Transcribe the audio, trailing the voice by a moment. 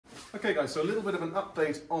Okay guys, so a little bit of an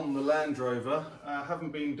update on the Land Rover. I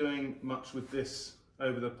haven't been doing much with this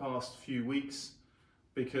over the past few weeks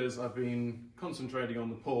because I've been concentrating on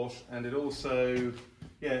the Porsche, and it also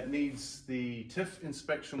it needs the TIF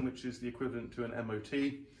inspection, which is the equivalent to an MOT.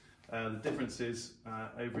 The difference is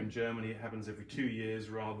over in Germany it happens every 2 years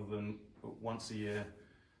rather than once a year,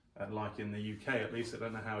 like in the UK at least. I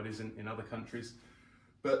don't know how it is in other countries,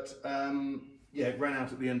 but it ran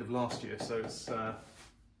out at the end of last year, so it's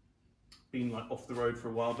been like off the road for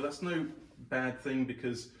a while. But that's no bad thing,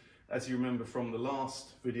 because as you remember from the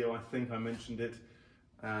last video, I think I mentioned it,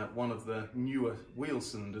 one of the newer wheel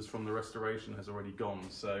cylinders from the restoration has already gone,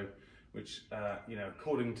 so which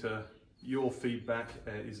according to your feedback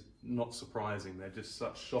is not surprising. They're just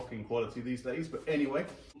such shocking quality these days. But anyway,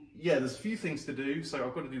 there's a few things to do. So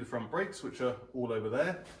I've got to do the front brakes, which are all over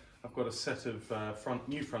there. I've got a set of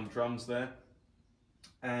new front drums there,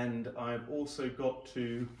 and I've also got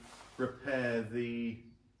to repair the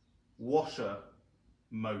washer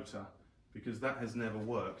motor, because that has never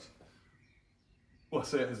worked. Well, I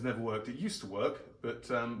say it has never worked. It used to work, but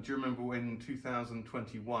do you remember in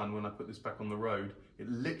 2021 when I put this back on the road, it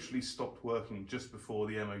literally stopped working just before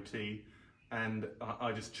the MOT, and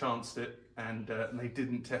I just chanced it, and they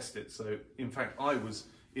didn't test it. So in fact, I was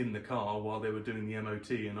in the car while they were doing the MOT,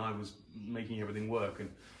 and I was making everything work. And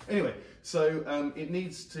anyway, so it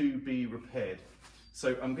needs to be repaired.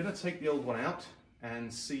 So I'm going to take the old one out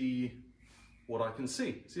and see what I can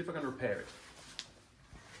see if I can repair it.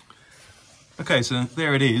 Okay, so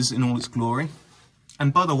there it is in all its glory.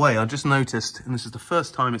 And by the way, I just noticed, and this is the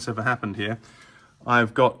first time it's ever happened here,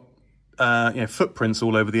 I've got footprints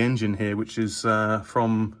all over the engine here, which is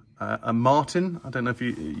from a Martin. I don't know if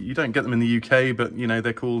you don't get them in the UK, but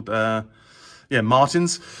they're called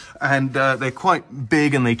Martins, and they're quite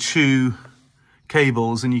big and they chew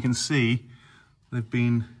cables, and you can see they've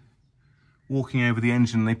been walking over the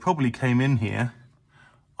engine. They probably came in here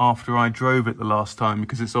after I drove it the last time,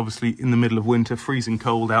 because it's obviously in the middle of winter, freezing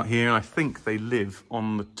cold out here. I think they live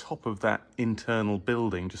on the top of that internal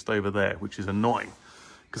building just over there, which is annoying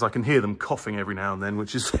because I can hear them coughing every now and then,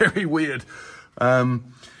 which is very weird.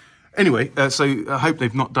 Anyway, so I hope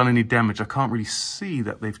they've not done any damage. I can't really see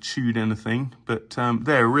that they've chewed anything, but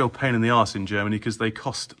they're a real pain in the arse in Germany, because they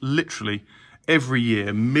cost literally every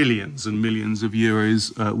year millions and millions of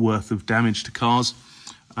euros worth of damage to cars.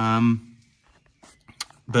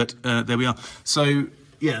 But there we are. So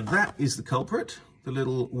that is the culprit, the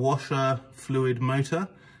little washer fluid motor,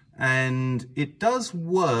 and it does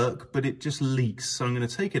work, but it just leaks. So I'm going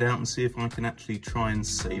to take it out and see if I can actually try and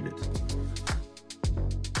save it.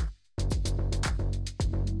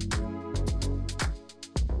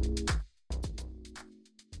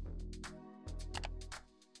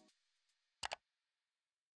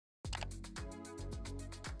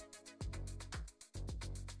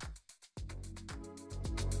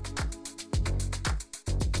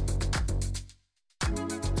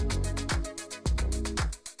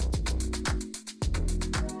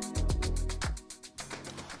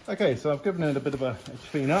 Okay, so I've given it a bit of a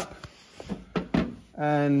clean up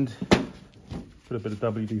and put a bit of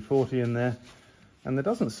WD-40 in there, and there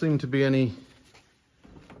doesn't seem to be any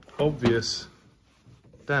obvious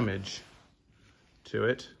damage to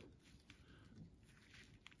it.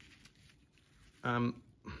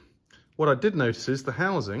 What I did notice is the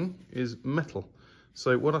housing is metal.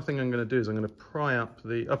 So what I think I'm going to do is I'm going to pry up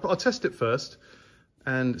the... I'll test it first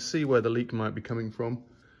and see where the leak might be coming from,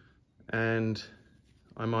 and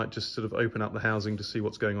I might just sort of open up the housing to see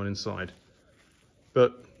what's going on inside.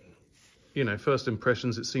 But, first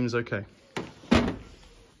impressions, it seems okay.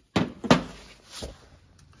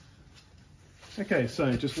 Okay,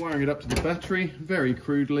 so just wiring it up to the battery very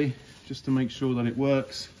crudely, just to make sure that it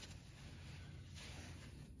works.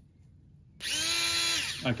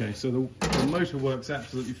 Okay, so the motor works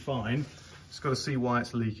absolutely fine. Just got to see why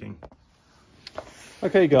it's leaking.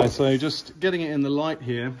 Okay guys, so just getting it in the light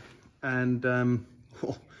here, and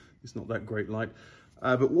it's not that great light,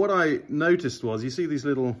 but what I noticed was, you see these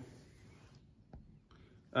little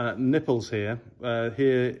nipples here.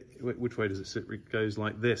 Which way does it sit? It goes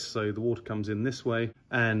like this, so the water comes in this way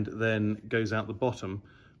and then goes out the bottom.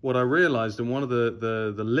 What I realized, in one of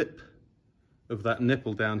the lip of that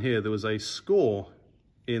nipple down here, there was a score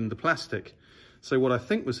in the plastic. So what I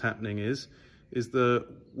think was happening is the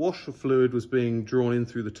washer fluid was being drawn in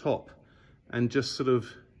through the top and just sort of,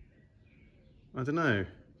 I don't know,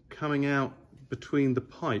 coming out between the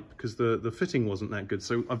pipe, because the fitting wasn't that good.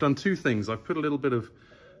 So I've done two things. I've put a little bit of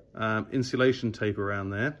insulation tape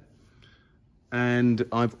around there, and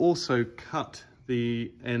I've also cut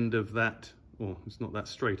the end of that or it's not that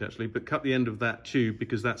straight actually, but cut the end of that tube,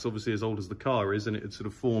 because that's obviously as old as the car is, and it had sort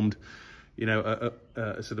of formed, you know,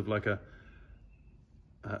 a sort of like a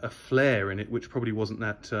flare in it, which probably wasn't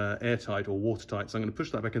that airtight or watertight. So I'm going to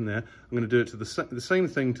push that back in there. I'm going to do it to the same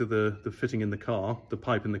thing to the fitting in the car, the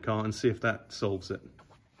pipe in the car, and see if that solves it.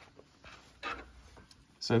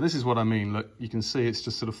 So this is what I mean. Look, you can see it's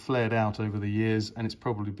just sort of flared out over the years, and it's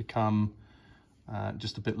probably become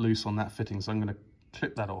just a bit loose on that fitting. So I'm going to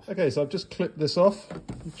clip that off. Okay, so I've just clipped this off.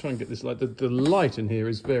 Let's try and get this light. The light in here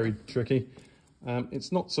is very tricky.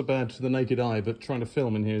 It's not so bad to the naked eye, but trying to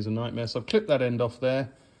film in here is a nightmare. So I've clipped that end off there,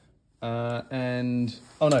 and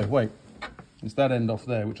oh no, wait, it's that end off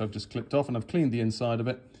there which I've just clipped off, and I've cleaned the inside of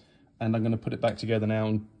it, and I'm going to put it back together now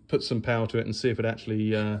and put some power to it and see if it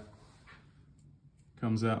actually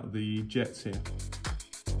comes out of the jets here.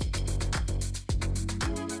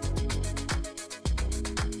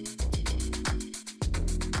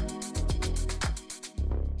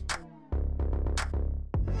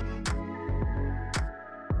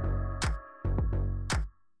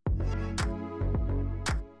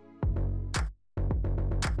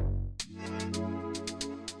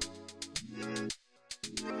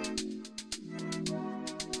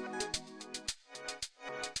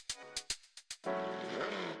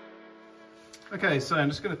 Okay, so I'm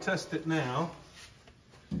just going to test it now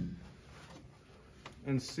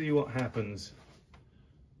and see what happens.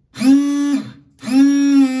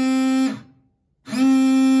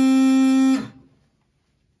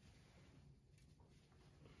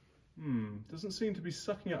 Doesn't seem to be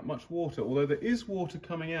sucking up much water, although there is water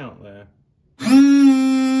coming out there.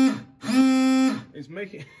 It's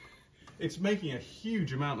making a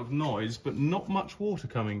huge amount of noise, but not much water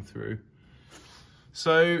coming through.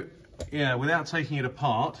 So, yeah, without taking it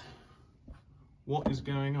apart, what is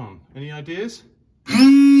going on? Any ideas?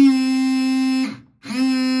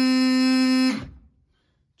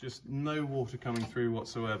 Just no water coming through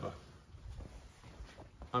whatsoever.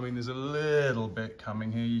 I mean, there's a little bit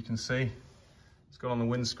coming here, you can see. It's got on the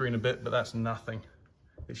windscreen a bit, but that's nothing.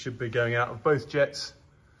 It should be going out of both jets.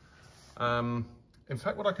 In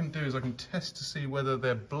fact, what I can do is I can test to see whether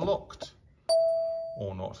they're blocked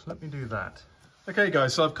or not. Let me do that. Okay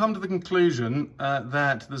guys, so I've come to the conclusion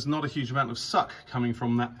that there's not a huge amount of suck coming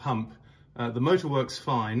from that pump. The motor works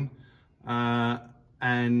fine,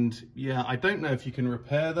 and yeah, I don't know if you can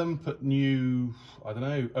repair them, put new, I don't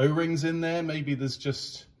know, O-rings in there. Maybe there's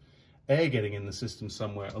just air getting in the system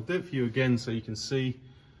somewhere. I'll do it for you again so you can see.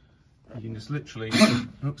 You can just literally,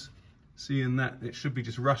 oops, see in that, it should be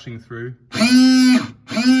just rushing through.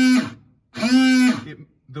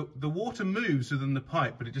 The water moves within the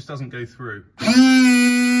pipe, but it just doesn't go through.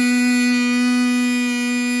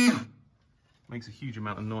 Makes a huge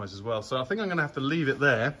amount of noise as well. So I think I'm going to have to leave it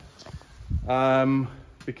there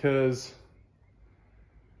because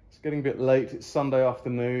it's getting a bit late. It's Sunday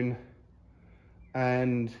afternoon.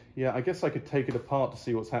 And yeah, I guess I could take it apart to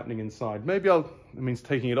see what's happening inside. Maybe it means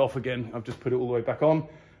taking it off again. I've just put it all the way back on.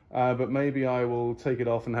 But maybe I will take it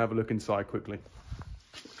off and have a look inside quickly.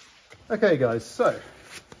 Okay guys, so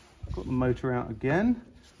got the motor out again.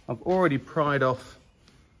 I've already pried off,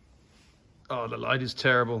 oh, the light is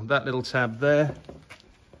terrible, that little tab there.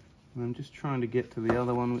 And I'm just trying to get to the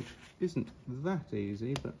other one, which isn't that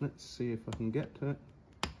easy, but let's see if I can get to it.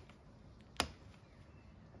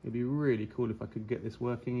 It'd be really cool if I could get this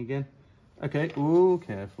working again. Okay, oh,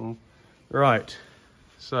 careful. Right,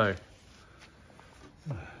 so,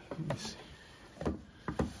 let me see.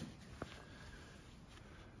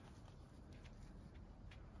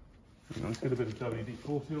 Let's get a bit of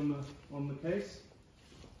WD-40 on the case.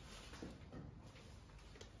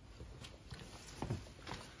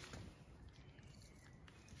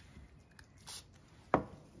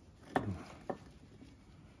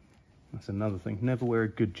 That's another thing. Never wear a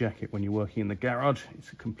good jacket when you're working in the garage.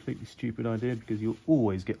 It's a completely stupid idea because you'll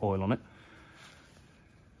always get oil on it.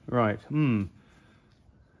 Right. You're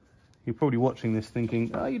probably watching this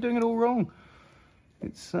thinking, oh, you're doing it all wrong.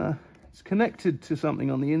 It's connected to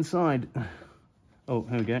something on the inside. Oh,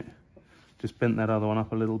 here we go. Just bent that other one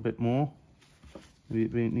up a little bit more.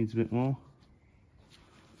 Maybe it needs a bit more.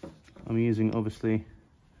 I'm using, obviously,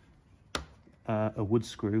 a wood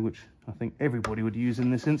screw, which I think everybody would use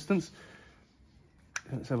in this instance.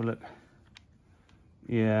 Let's have a look.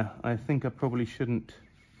 Yeah, I think I probably shouldn't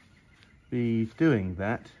be doing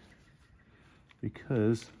that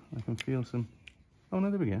because I can feel some... Oh, no,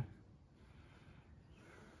 there we go.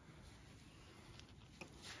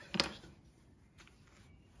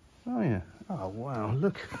 Oh yeah, oh wow,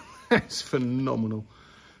 look, that's phenomenal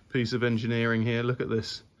piece of engineering here. Look at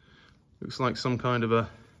this. Looks like some kind of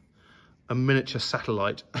a a miniature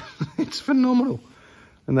satellite. It's phenomenal.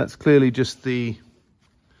 And that's clearly just the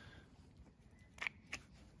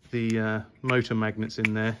motor magnets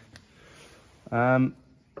in there.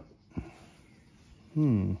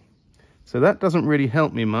 So that doesn't really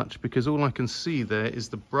help me much, because all I can see there is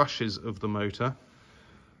the brushes of the motor.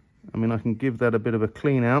 I mean, I can give that a bit of a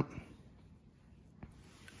clean out,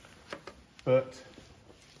 but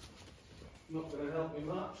not going to help me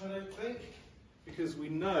much, I don't think, because we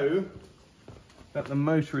know that the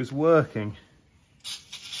motor is working.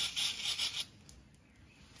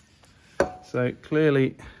 So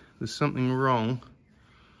clearly there's something wrong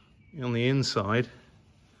on the inside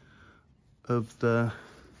of the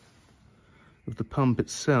pump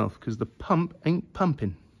itself, because the pump ain't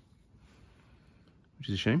pumping, which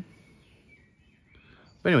is a shame.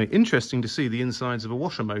 But anyway, interesting to see the insides of a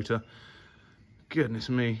washer motor. Goodness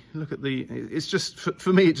me, look at the, it's just,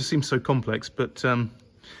 for me it just seems so complex, but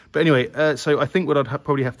anyway, so I think what I'd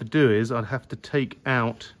probably have to do is I'd have to take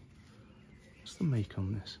out, what's the make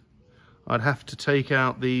on this? I'd have to take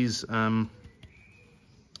out these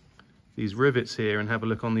rivets here and have a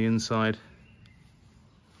look on the inside.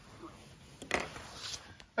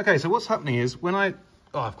 Okay, so what's happening is when I've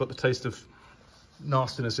got the taste of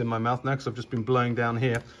nastiness in my mouth now because I've just been blowing down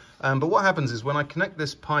here. But what happens is when I connect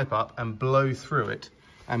this pipe up and blow through it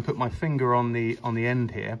and put my finger on the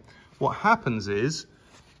end here, what happens is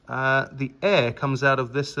the air comes out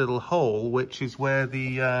of this little hole, which is where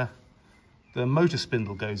the motor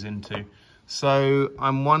spindle goes into. So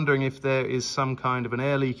I'm wondering if there is some kind of an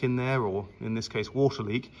air leak in there, or in this case water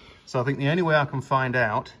leak. So I think the only way I can find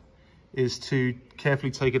out is to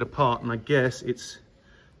carefully take it apart, and I guess it's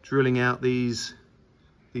drilling out these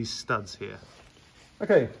studs here.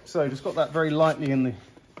 Okay, so just got that very lightly in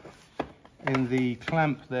the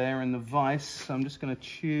clamp there in the vise. So I'm just going to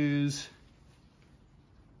choose,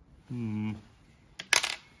 what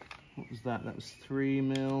was that? That was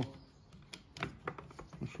 3mm.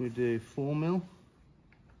 What should we do? 4mm?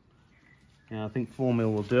 Yeah, I think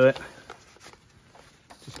 4mm will do it.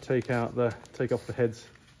 Just take off the heads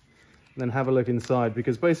and then have a look inside,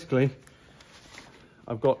 because basically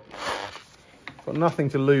I've got nothing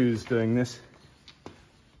to lose doing this.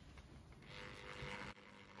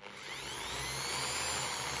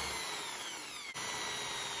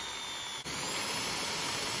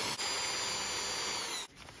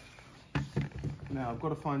 Now I've got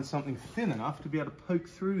to find something thin enough to be able to poke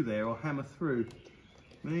through there or hammer through.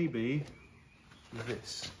 Maybe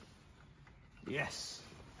this. Yes.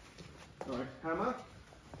 All right, hammer.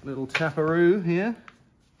 Little taparoo here.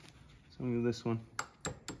 Something with this one.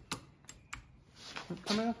 Is that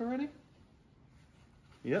coming up already?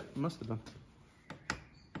 Yep, must have done.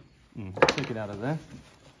 Take it out of there.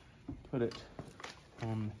 Put it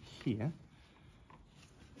on here.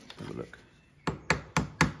 Let's have a look.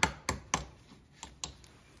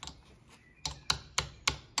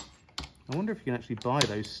 I wonder if you can actually buy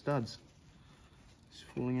those studs. It's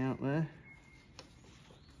falling out there.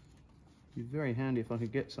 It'd be very handy if I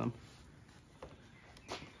could get some.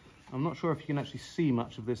 I'm not sure if you can actually see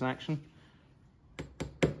much of this action.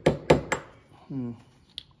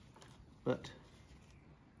 But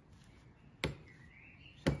just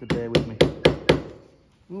have to bear with me.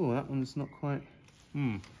 Oh, that one's not quite.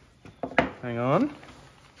 Hang on.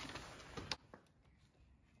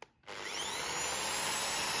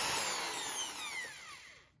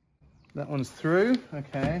 That one's through.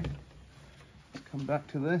 Okay. Let's come back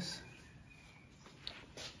to this.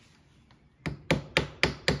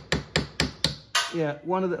 Yeah,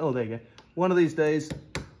 there you go. One of these days,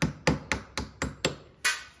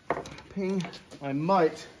 ping, I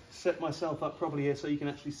might set myself up properly here so you can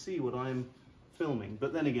actually see what I'm filming.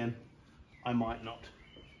 But then again, I might not.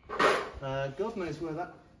 God knows where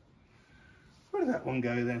did that one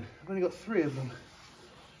go then? I've only got 3 of them.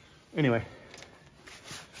 Anyway,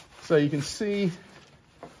 so you can see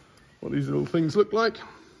what these little things look like.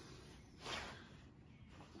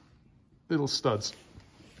 Little studs,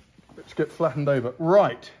 which get flattened over.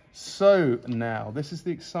 Right, so now, this is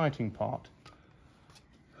the exciting part.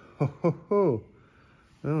 Oh.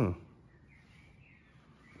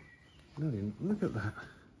 Brilliant, look at that.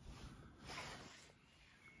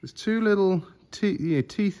 There's 2 little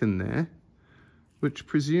teeth in there, which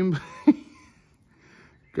presumably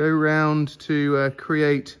go round to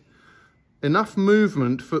create enough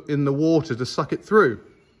movement in the water to suck it through.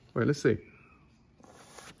 Wait, let's see.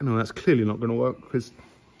 No, that's clearly not going to work, because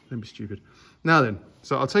don't be stupid. Now then,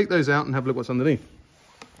 so I'll take those out and have a look what's underneath.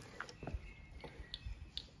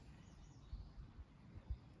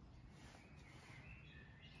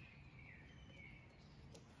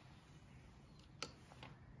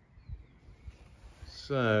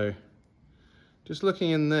 So, just looking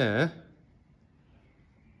in there,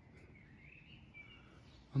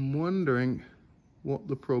 I'm wondering what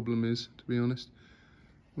the problem is, to be honest.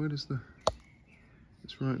 Where does the...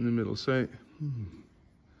 It's right in the middle. So,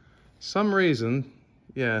 some reason,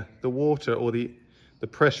 yeah, the water or the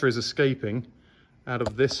pressure is escaping out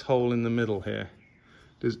of this hole in the middle here.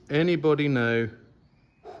 Does anybody know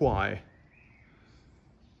why?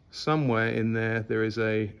 Somewhere in there is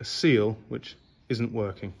a seal which isn't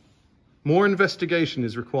working. More investigation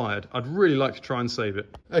is required. I'd really like to try and save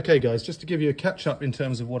it. Okay guys, just to give you a catch up in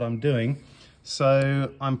terms of what I'm doing.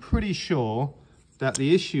 So I'm pretty sure that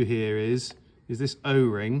the issue here is this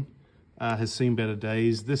O-ring has seen better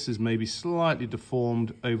days. This is maybe slightly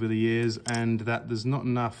deformed over the years, and that there's not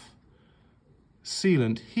enough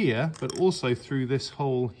sealant here, but also through this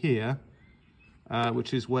hole here,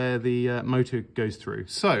 which is where the motor goes through.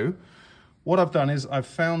 So what I've done is I've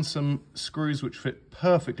found some screws which fit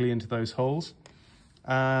perfectly into those holes,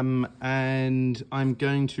 and I'm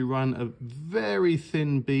going to run a very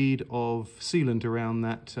thin bead of sealant around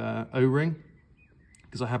that O-ring,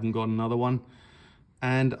 because I haven't got another one.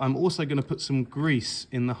 And I'm also going to put some grease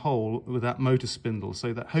in the hole with that motor spindle,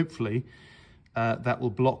 so that hopefully that will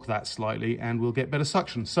block that slightly and we'll get better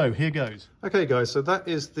suction. So here goes. Okay guys, so that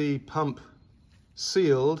is the pump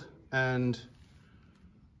sealed and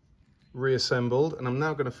reassembled, and I'm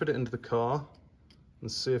now going to fit it into the car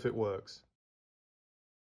and see if it works.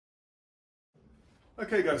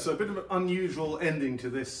 Okay guys, so a bit of an unusual ending to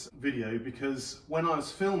this video, because when I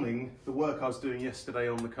was filming the work I was doing yesterday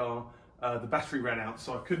on the car, the battery ran out,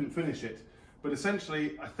 so I couldn't finish it. But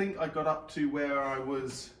essentially, I think I got up to where I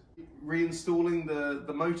was reinstalling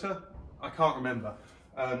the motor. I can't remember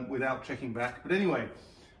without checking back. But anyway,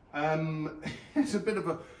 it's a bit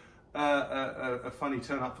of a funny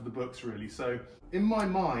turn up for the books, really. So in my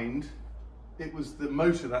mind, it was the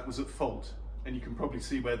motor that was at fault, and you can probably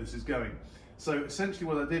see where this is going. So essentially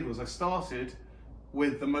what I did was I started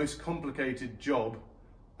with the most complicated job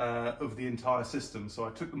of the entire system. So I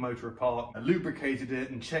took the motor apart, I lubricated it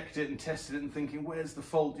and checked it and tested it, and thinking, where's the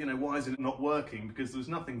fault? You know, why is it not working? Because there was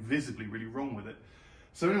nothing visibly really wrong with it.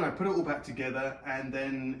 So anyway, I put it all back together, and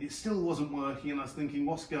then it still wasn't working, and I was thinking,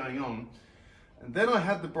 what's going on? And then I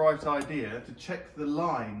had the bright idea to check the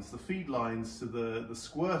lines, the feed lines to the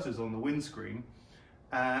squirters on the windscreen,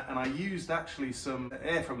 and I used actually some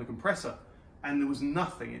air from the compressor, and there was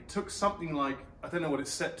nothing. It took something like, I don't know what it's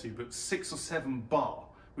set to, but 6 or 7 bar,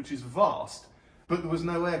 which is vast, but there was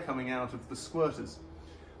no air coming out of the squirters.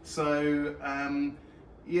 So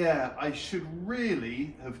yeah, I should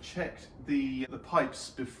really have checked the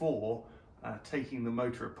pipes before taking the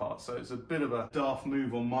motor apart. So it's a bit of a daft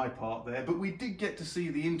move on my part there, but we did get to see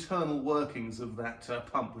the internal workings of that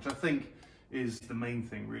pump, which I think is the main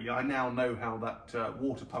thing really. I now know how that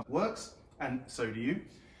water pump works, and so do you.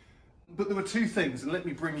 But there were two things, and let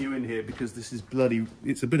me bring you in here because this is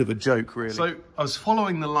it's a bit of a joke really. So I was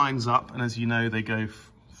following the lines up, and as you know, they go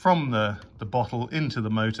from the bottle into the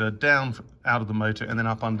motor, down out of the motor, and then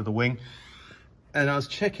up under the wing. And I was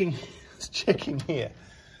checking here,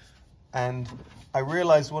 and I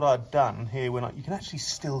realized what I'd done here when you can actually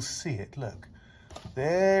still see it, look.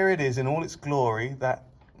 There it is in all its glory, that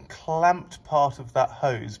clamped part of that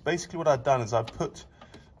hose. Basically what I'd done is I put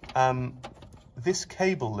this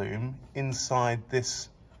cable loom inside this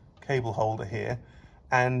cable holder here,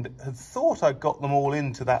 and had thought I'd got them all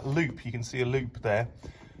into that loop. You can see a loop there,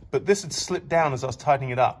 but this had slipped down as I was tightening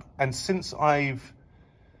it up. And since I've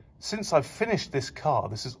finished this car,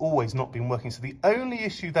 this has always not been working. So the only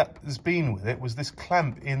issue that has been with it was this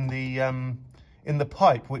clamp in the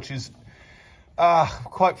pipe, which is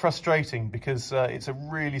quite frustrating because it's a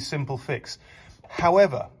really simple fix.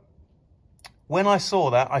 However, when I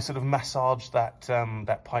saw that, I sort of massaged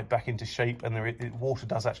that pipe back into shape, and water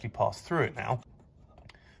does actually pass through it now.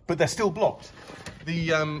 But they're still blocked. The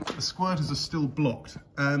squirters are still blocked.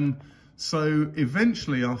 So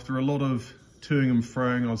eventually, after a lot of toing and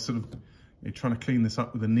froing, I was sort of trying to clean this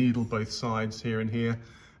up with a needle, both sides here and here.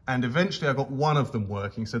 And eventually I got one of them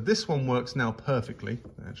working. So this one works now perfectly.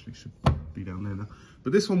 It actually should be down there now.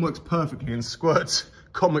 But this one works perfectly and squirts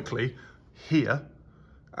comically here,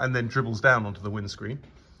 and then dribbles down onto the windscreen.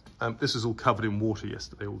 This is all covered in water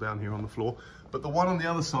yesterday, all down here on the floor. But the one on the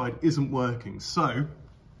other side isn't working. So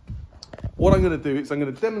what I'm going to do is I'm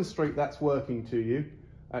going to demonstrate that's working to you,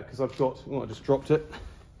 because I've got, I just dropped it,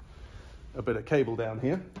 a bit of cable down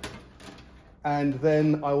here. And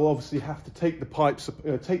then I will obviously have to take the pipes,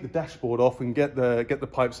 take the dashboard off and get the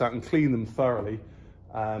pipes out and clean them thoroughly,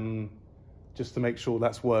 just to make sure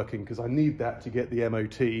that's working, because I need that to get the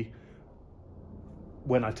MOT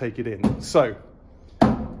when I take it in. So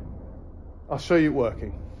I'll show you it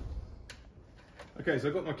working. Okay, so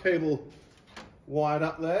I've got my cable wired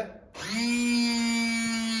up there.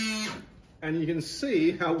 And you can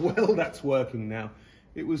see how well that's working now.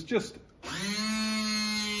 It was just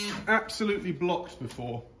absolutely blocked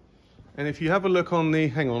before. And if you have a look on the,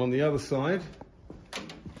 hang on the other side,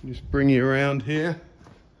 just bring you around here.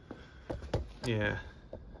 Yeah,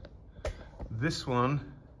 this one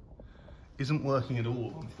isn't working at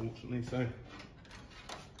all, unfortunately, so.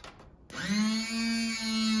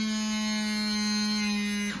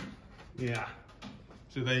 Yeah,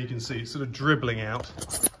 so there you can see it's sort of dribbling out,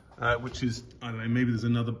 which is, I don't know, maybe there's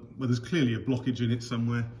another, well, there's clearly a blockage in it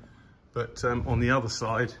somewhere, but on the other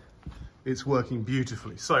side, it's working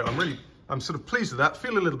beautifully. So I'm sort of pleased with that.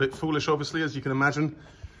 Feel a little bit foolish, obviously, as you can imagine,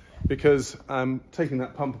 because taking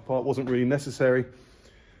that pump apart wasn't really necessary,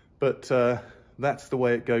 but that's the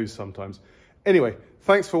way it goes sometimes. Anyway,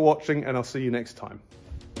 thanks for watching, and I'll see you next time.